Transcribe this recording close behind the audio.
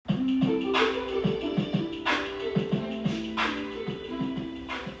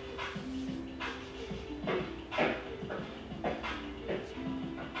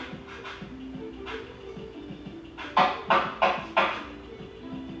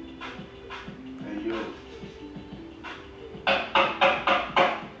Yo.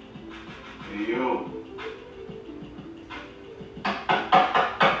 Hey yo.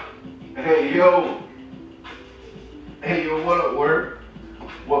 Hey yo. Hey yo, what up, word?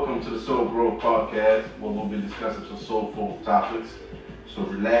 Welcome to the Soul Growth Podcast, where we'll be discussing some soulful topics. So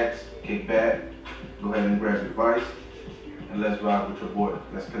relax, kick back, go ahead and grab your advice, and let's vibe with your boy.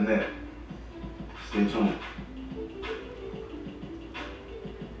 Let's connect. Stay tuned.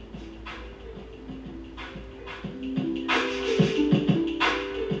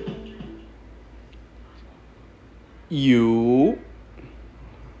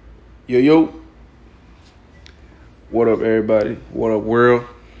 Yo. What up, everybody? What up, world?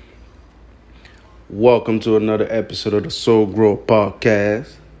 Welcome to another episode of the Soul Growth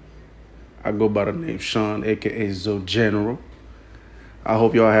Podcast. I go by the name Sean, aka Zo General. I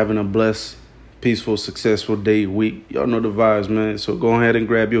hope y'all having a blessed, peaceful, successful day, week. Y'all know the vibes, man. So go ahead and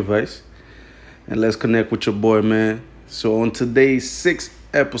grab your advice, and let's connect with your boy, man. So on today's sixth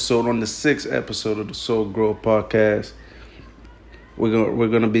episode of the Soul Growth Podcast, we're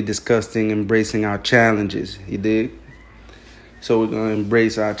gonna be discussing embracing our challenges. You dig? So we're gonna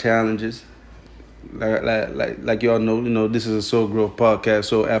embrace our challenges. Like y'all know, this is a Soul Growth Podcast.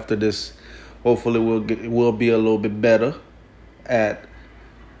 So after this, hopefully we'll be a little bit better at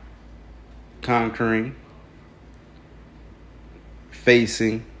conquering,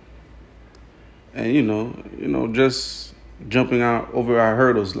 facing, and just jumping out over our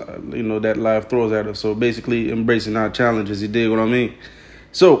hurdles, that life throws at us. So basically embracing our challenges. You dig what I mean?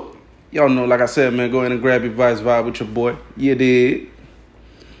 So y'all know, like I said, man, go ahead and grab your advice, vibe with your boy. You dig?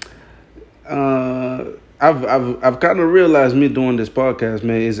 I've kind of realized me doing this podcast,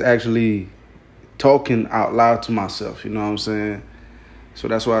 man, is actually talking out loud to myself. You know what I'm saying? So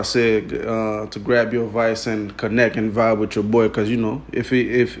that's why I said to grab your advice and connect and vibe with your boy, because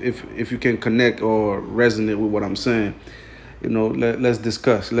if you can connect or resonate with what I'm saying, let's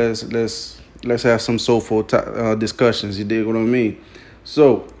discuss. Let's have some soulful discussions. You dig what I mean?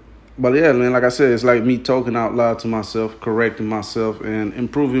 So, but yeah, man, like I said, it's like me talking out loud to myself, correcting myself, and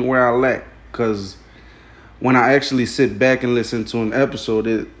improving where I lack. Because when I actually sit back and listen to an episode,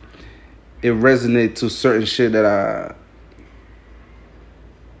 it resonates to certain shit that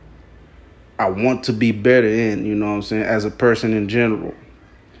I want to be better in, you know what I'm saying, as a person in general.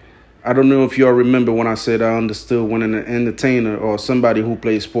 I don't know if y'all remember when I said I understood when an entertainer or somebody who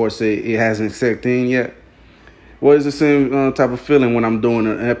plays sports say it hasn't set in yet. Well, it's the same type of feeling when I'm doing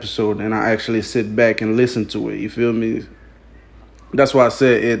an episode and I actually sit back and listen to it. You feel me? That's why I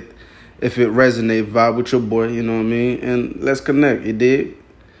said it. If it resonates, vibe with your boy, you know what I mean? And let's connect, you dig?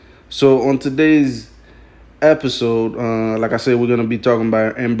 So on today's episode, like I said, we're going to be talking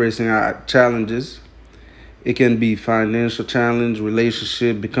about embracing our challenges. It can be financial challenge,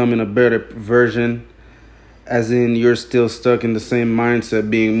 relationship, becoming a better version, as in you're still stuck in the same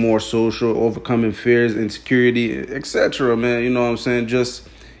mindset, being more social, overcoming fears, insecurity, etc., man. You know what I'm saying? Just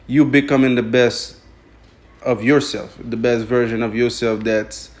you becoming the best of yourself, the best version of yourself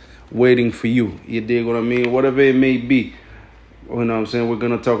that's waiting for you. You dig what I mean? Whatever it may be. You know what I'm saying? We're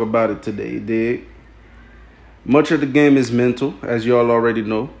going to talk about it today. You dig? Much of the game is mental, as y'all already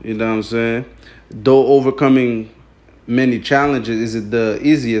know. You know what I'm saying? Though overcoming many challenges isn't the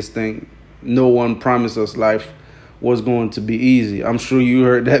easiest thing, no one promised us life was going to be easy. I'm sure you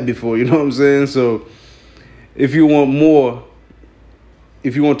heard that before. You know what I'm saying? So if you want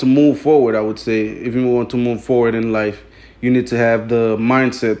to move forward, I would say, if you want to move forward in life, you need to have the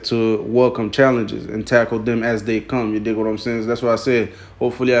mindset to welcome challenges and tackle them as they come. You dig what I'm saying? That's why I said,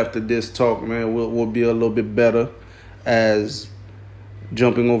 hopefully after this talk, man, we'll be a little bit better as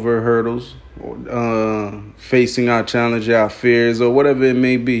jumping over hurdles, facing our challenges, our fears, or whatever it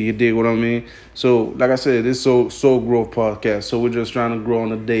may be. You dig what I mean? So, like I said, this is Soul Growth Podcast. So we're just trying to grow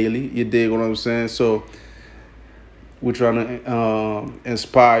on a daily. You dig what I'm saying? So we're trying to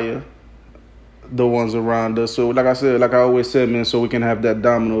inspire the ones around us. So like I always said, man, so we can have that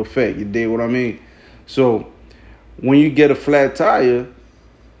domino effect. You dig what I mean? So when you get a flat tire,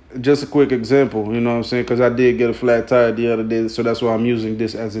 just a quick example, you know what I'm saying? Because I did get a flat tire the other day, so that's why I'm using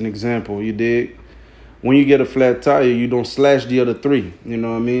this as an example. You dig? When you get a flat tire, you don't slash the other three. You know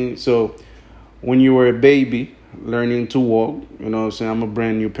what I mean? So when you were a baby learning to walk, you know what I'm saying? I'm a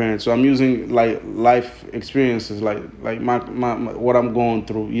brand new parent, so I'm using like life experiences, like my what I'm going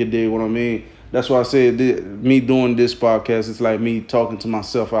through. You dig what I mean? That's why I said me doing this podcast, it's like me talking to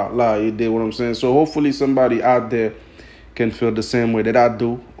myself out loud. You dig what I'm saying? So hopefully somebody out there can feel the same way that I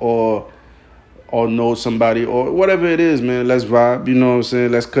do, or know somebody, or whatever it is, man. Let's vibe, you know what I'm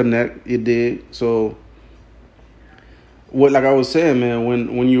saying? Let's connect, you dig? So what, like I was saying, man,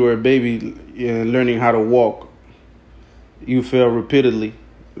 when you were a baby, learning how to walk, you fail repeatedly.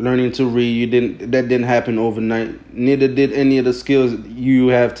 Learning to read, that didn't happen overnight. Neither did any of the skills you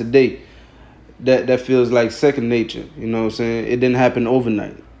have today. That feels like second nature. You know what I'm saying? It didn't happen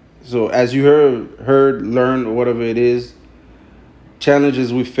overnight. So as you learn, or whatever it is,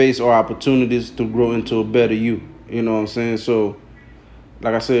 challenges we face are opportunities to grow into a better you. You know what I'm saying? So,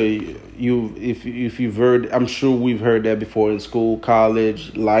 like I said, if you've heard, I'm sure we've heard that before in school,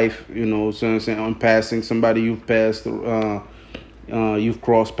 college, life. You know, so I'm saying, on passing somebody you've passed, you've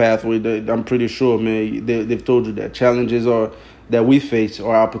crossed pathway. I'm pretty sure, man, they've told you that challenges are that we face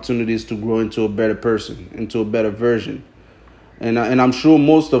are opportunities to grow into a better person, into a better version. And I'm sure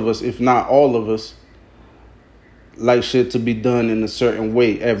most of us, if not all of us, like shit to be done in a certain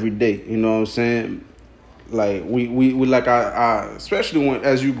way every day. You know what I'm saying? Like we like I especially when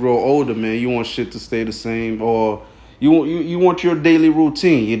as you grow older, man, you want shit to stay the same, or you want your daily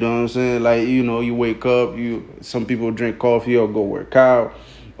routine. You know what I'm saying? Like, you know, you wake up, some people drink coffee or go work out,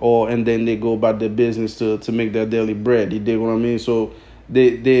 and then they go about their business to make their daily bread. You dig what I mean? So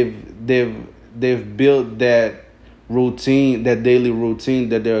they've built that routine, that daily routine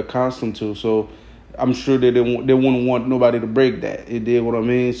that they're accustomed to. So I'm sure that they wouldn't want nobody to break that. You dig what I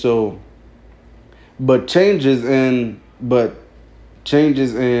mean? So, but changes and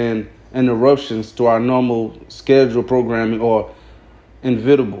interruptions to our normal schedule programming are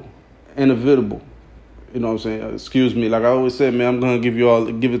inevitable. Inevitable. You know what I'm saying? Excuse me. Like I always say, man, I'm gonna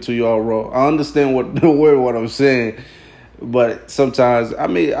give it to you all raw. I understand what I'm saying, but sometimes I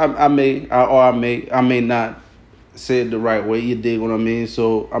may not say it the right way. You dig what I mean?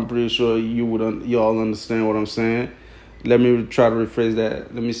 So I'm pretty sure you all understand what I'm saying. Let me try to rephrase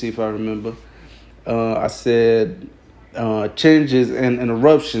that. Let me see if I remember. I said changes and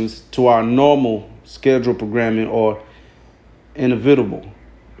interruptions to our normal schedule programming are inevitable.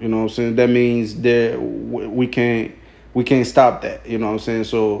 You know what I'm saying? That means we can't stop that. You know what I'm saying?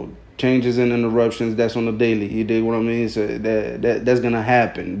 So changes and interruptions, that's on the daily. You dig what I mean? So that's gonna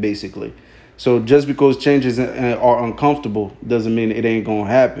happen basically. So just because changes are uncomfortable doesn't mean it ain't gonna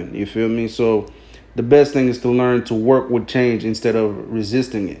happen. You feel me? So the best thing is to learn to work with change instead of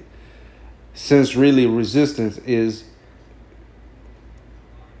resisting it. Since really resistance is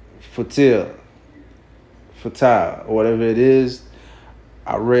futile, or whatever it is.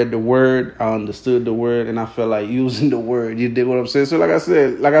 I read the word, I understood the word, and I felt like using the word. You did what I'm saying. So like I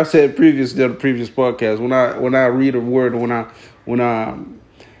said previously on the previous podcast, when I read a word, when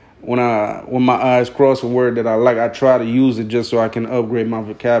my eyes cross a word that I like, I try to use it just so I can upgrade my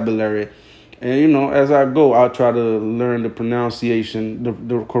vocabulary. And, you know, as I go, I'll try to learn the pronunciation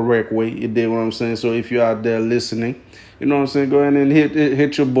the correct way. You dig what I'm saying? So if you're out there listening, you know what I'm saying, go ahead and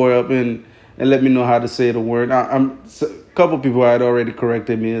hit your boy up and let me know how to say the word. A couple people had already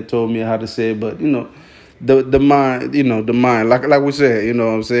corrected me and told me how to say it, but, you know, the mind, like we said, you know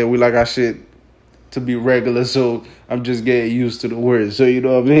what I'm saying? We like our shit to be regular, so I'm just getting used to the words. So, you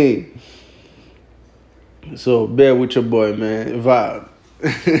know what I mean? So bear with your boy, man.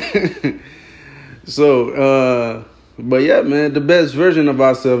 Vibe. So, but yeah, man, the best version of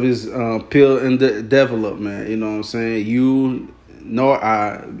ourselves is peel and develop, man. You know what I'm saying? You nor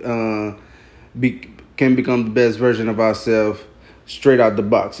I can become the best version of ourselves straight out the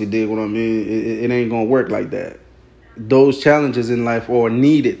box. You dig what I mean? It ain't gonna work like that. Those challenges in life are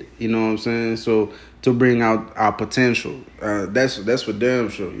needed. You know what I'm saying? So to bring out our potential, that's for damn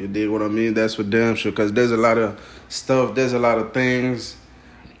sure. You dig what I mean? That's for damn sure. Because there's a lot of stuff. There's a lot of things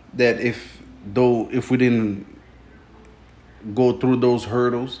that if we didn't go through those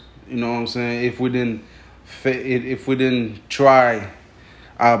hurdles, you know what I'm saying? If we didn't try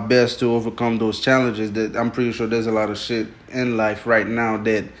our best to overcome those challenges, that I'm pretty sure there's a lot of shit in life right now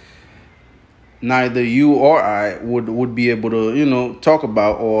that neither you or I would be able to, you know, talk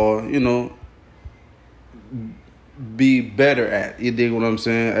about or, you know, be better at. You dig what I'm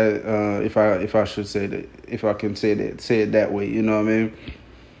saying? If I should say that, if I can say it that way, you know what I mean?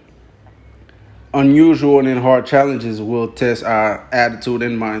 Unusual and hard challenges will test our attitude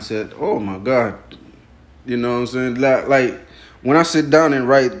and mindset. Oh my God. You know what I'm saying? Like when I sit down and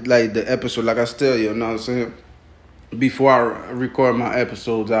write like the episode, like I tell you know what I'm saying? Before I record my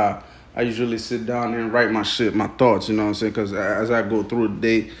episodes, I usually sit down and write my shit, my thoughts, you know what I'm saying? Because as I go through the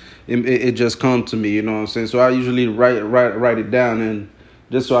day, it just comes to me, you know what I'm saying? So I usually write it down, and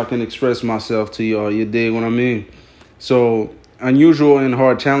just so I can express myself to y'all. You dig what I mean? So unusual and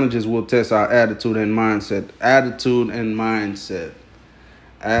hard challenges will test our attitude and mindset.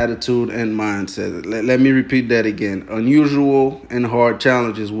 Let me repeat that again. Unusual and hard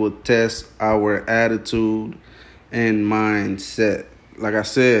challenges will test our attitude and mindset. Like I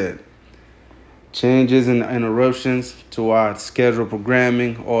said, changes and interruptions to our scheduled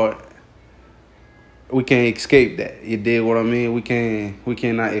programming, or we can't escape that. You dig what I mean? We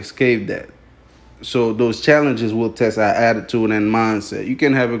cannot escape that. So those challenges will test our attitude and mindset. You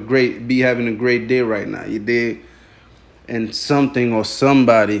can be having a great day right now. You dig? And something or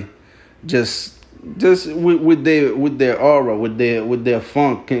somebody just with their aura, with their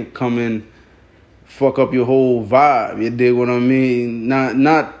funk can come in, fuck up your whole vibe. You dig what I mean?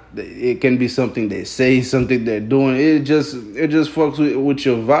 Not it can be something they say, something they're doing. It just fucks with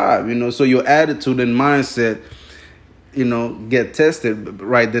your vibe, you know. So your attitude and mindset, you know, get tested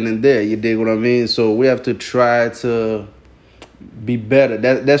right then and there. You dig what I mean? So we have to try to be better.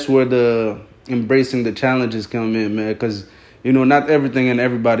 That's where the embracing the challenges come in, man. Because, you know, not everything and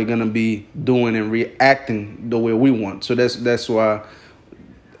everybody gonna be doing and reacting the way we want. So that's why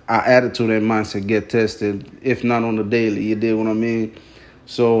our attitude and mindset get tested, if not on the daily. You dig what I mean?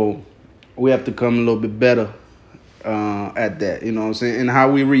 So we have to come a little bit better at that. You know what I'm saying? And how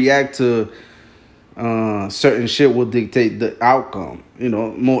we react to certain shit will dictate the outcome, you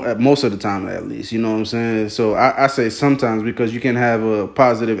know, most of the time at least, you know what I'm saying? So I say sometimes, because you can have a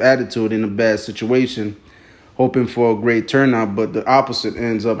positive attitude in a bad situation, hoping for a great turnout, but the opposite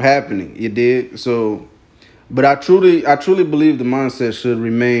ends up happening. You did. So, but I truly believe the mindset should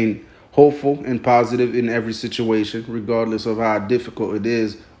remain hopeful and positive in every situation, regardless of how difficult it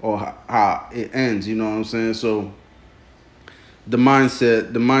is or how it ends. You know what I'm saying? So the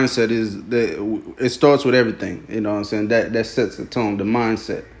mindset is it starts with everything. You know what I'm saying? That sets the tone. The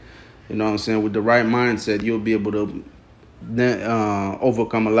mindset. You know what I'm saying? With the right mindset, you'll be able to then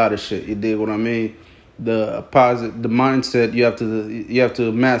overcome a lot of shit. You dig what I mean? The mindset, you have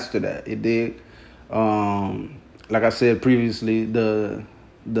to master that. You dig? Like I said previously, the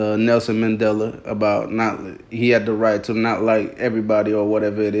Nelson Mandela about he had the right to not like everybody or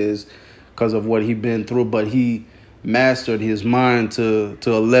whatever it is because of what he been through, but he mastered his mind to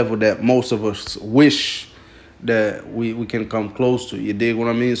a level that most of us wish that we can come close to. You dig what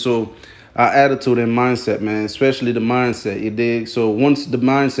I mean? So our attitude and mindset, man, especially the mindset, you dig? So once the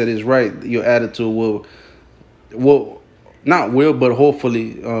mindset is right, your attitude but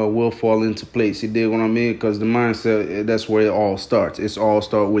hopefully will fall into place. You dig what I mean? Because the mindset, that's where it all starts. It's all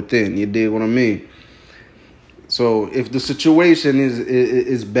start within. You dig what I mean? So if the situation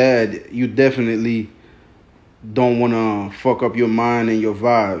is bad, you definitely don't want to fuck up your mind and your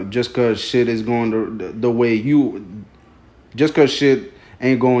vibe just because shit is going the way just because shit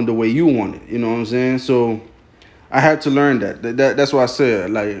ain't going the way you want it. You know what I'm saying? So I had to learn that's why I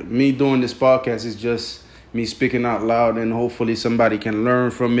said, like, me doing this podcast is just me speaking out loud, and hopefully somebody can learn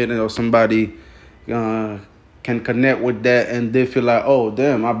from it, or somebody can connect with that, and they feel like, oh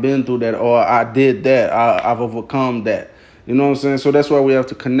damn, I've been through that, or I did that, I've overcome that. You know what I'm saying? So that's why we have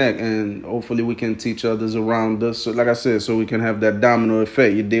to connect, and hopefully we can teach others around us. So like I said, so we can have that domino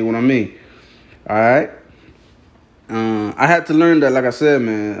effect. You dig what I mean? All right. I had to learn that, like I said,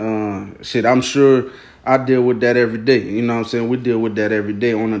 man. I'm sure I deal with that every day. You know what I'm saying? We deal with that every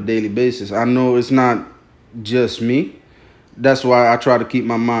day on a daily basis. I know it's not just me. That's why I try to keep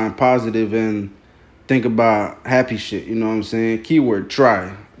my mind positive and think about happy shit. You know what I'm saying? Keyword,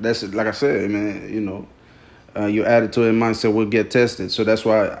 try. That's it. Like I said, man, you know. Your attitude and mindset will get tested. So that's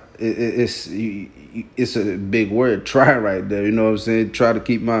why it's a big word, try, right there. You know what I'm saying? Try to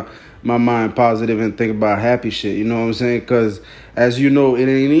keep my mind positive and think about happy shit. You know what I'm saying? Because as you know, it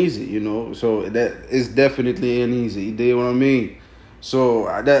ain't easy, you know. So that it's definitely ain't easy. You dig what I mean? So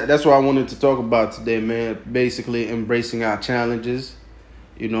that's what I wanted to talk about today, man. Basically embracing our challenges.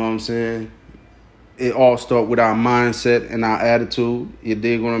 You know what I'm saying? It all starts with our mindset and our attitude. You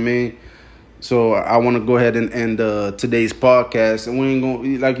dig what I mean? So I want to go ahead and end today's podcast, and we ain't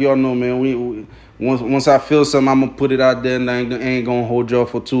gonna, like y'all know, man. We once I feel something, I'm gonna put it out there, and I ain't gonna hold y'all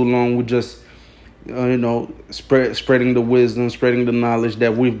for too long. We just you know, spreading the wisdom, spreading the knowledge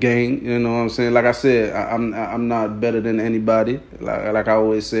that we've gained. You know what I'm saying? Like I said, I'm not better than anybody. Like I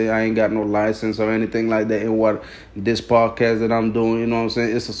always say, I ain't got no license or anything like that in what this podcast that I'm doing. You know what I'm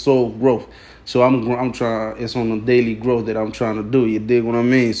saying? It's a soul growth. So I'm trying. It's on a daily growth that I'm trying to do. You dig what I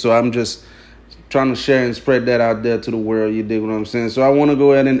mean? So I'm just trying to share and spread that out there to the world. You dig what I'm saying? So I want to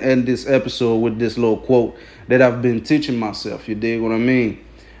go ahead and end this episode with this little quote that I've been teaching myself. You dig what I mean?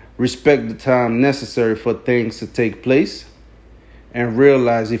 Respect the time necessary for things to take place, and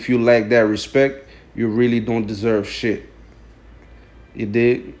realize if you lack that respect, you really don't deserve shit. You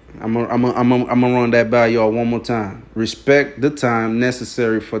dig? I'm gonna run that by y'all one more time. Respect the time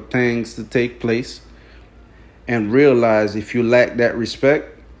necessary for things to take place, and realize if you lack that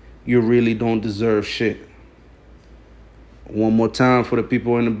respect, you really don't deserve shit. One more time for the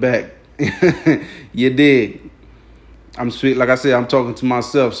people in the back. You dig? I'm sweet. Like I said, I'm talking to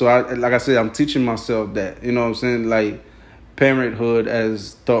myself. So like I said, I'm teaching myself that. You know what I'm saying? Like, parenthood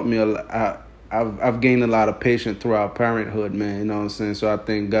has taught me a lot. I've gained a lot of patience throughout parenthood, man. You know what I'm saying? So I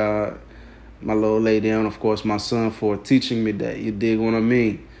thank God, my little lady, and of course my son for teaching me that. You dig what I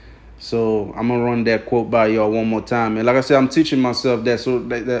mean? So I'm gonna run that quote by y'all one more time. And like I said, I'm teaching myself that so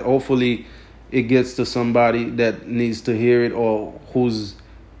that hopefully it gets to somebody that needs to hear it, or who's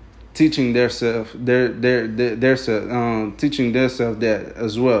teaching themselves teaching themselves that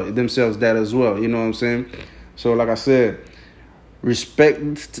as well. You know what I'm saying? So like I said,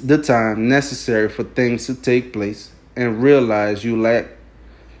 respect the time necessary for things to take place, and realize you lack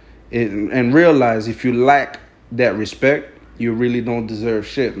it, and realize if you lack that respect, you really don't deserve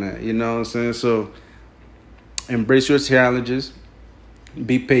shit, man. You know what I'm saying? So embrace your challenges,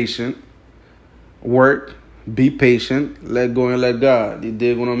 be patient, work, be patient, let go and let God. You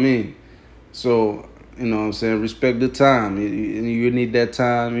dig what I mean? So, you know what I'm saying, respect the time. You need that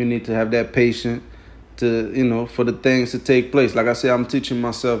time, you need to have that patience to, for the things to take place. Like I said, I'm teaching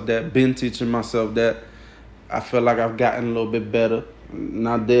myself that, been teaching myself that. I feel like I've gotten a little bit better.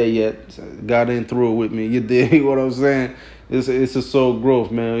 Not there yet. God ain't through with me. You dig what I'm saying? It's a soul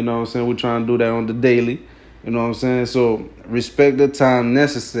growth, man. You know what I'm saying? We're trying to do that on the daily. You know what I'm saying? So respect the time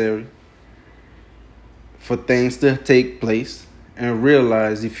necessary for things to take place, and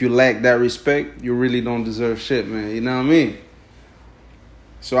realize if you lack that respect, you really don't deserve shit, man. You know what I mean?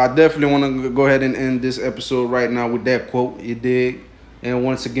 So I definitely want to go ahead and end this episode right now with that quote. You dig? And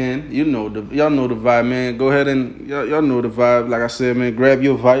once again, y'all know the vibe, man. Go ahead and y'all know the vibe. Like I said, man, grab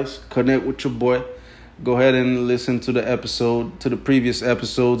your vice, connect with your boy. Go ahead and listen to the previous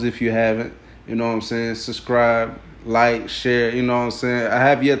episodes if you haven't. You know what I'm saying? Subscribe, like, share. You know what I'm saying? I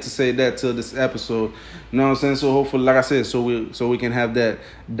have yet to say that till this episode. You know what I'm saying? So hopefully, like I said, so we can have that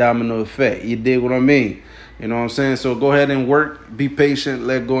domino effect. You dig what I mean? You know what I'm saying? So go ahead and work. Be patient.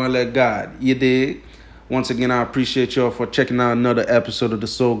 Let go and let God. You dig? Once again, I appreciate y'all for checking out another episode of the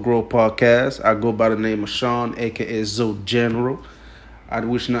Soul Grow Podcast. I go by the name of Sean, a.k.a. Zo General. I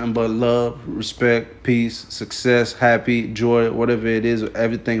wish nothing but love, respect, peace, success, happy, joy, whatever it is,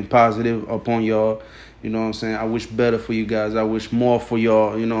 everything positive upon y'all. You know what I'm saying? I wish better for you guys. I wish more for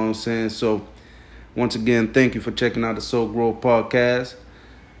y'all. You know what I'm saying? So, once again, thank you for checking out the Soul Grow Podcast.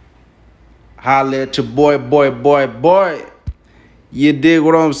 Holla at your boy. You dig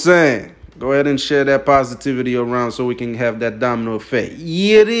what I'm saying? Go ahead and share that positivity around so we can have that domino effect.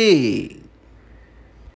 Yeah, dig.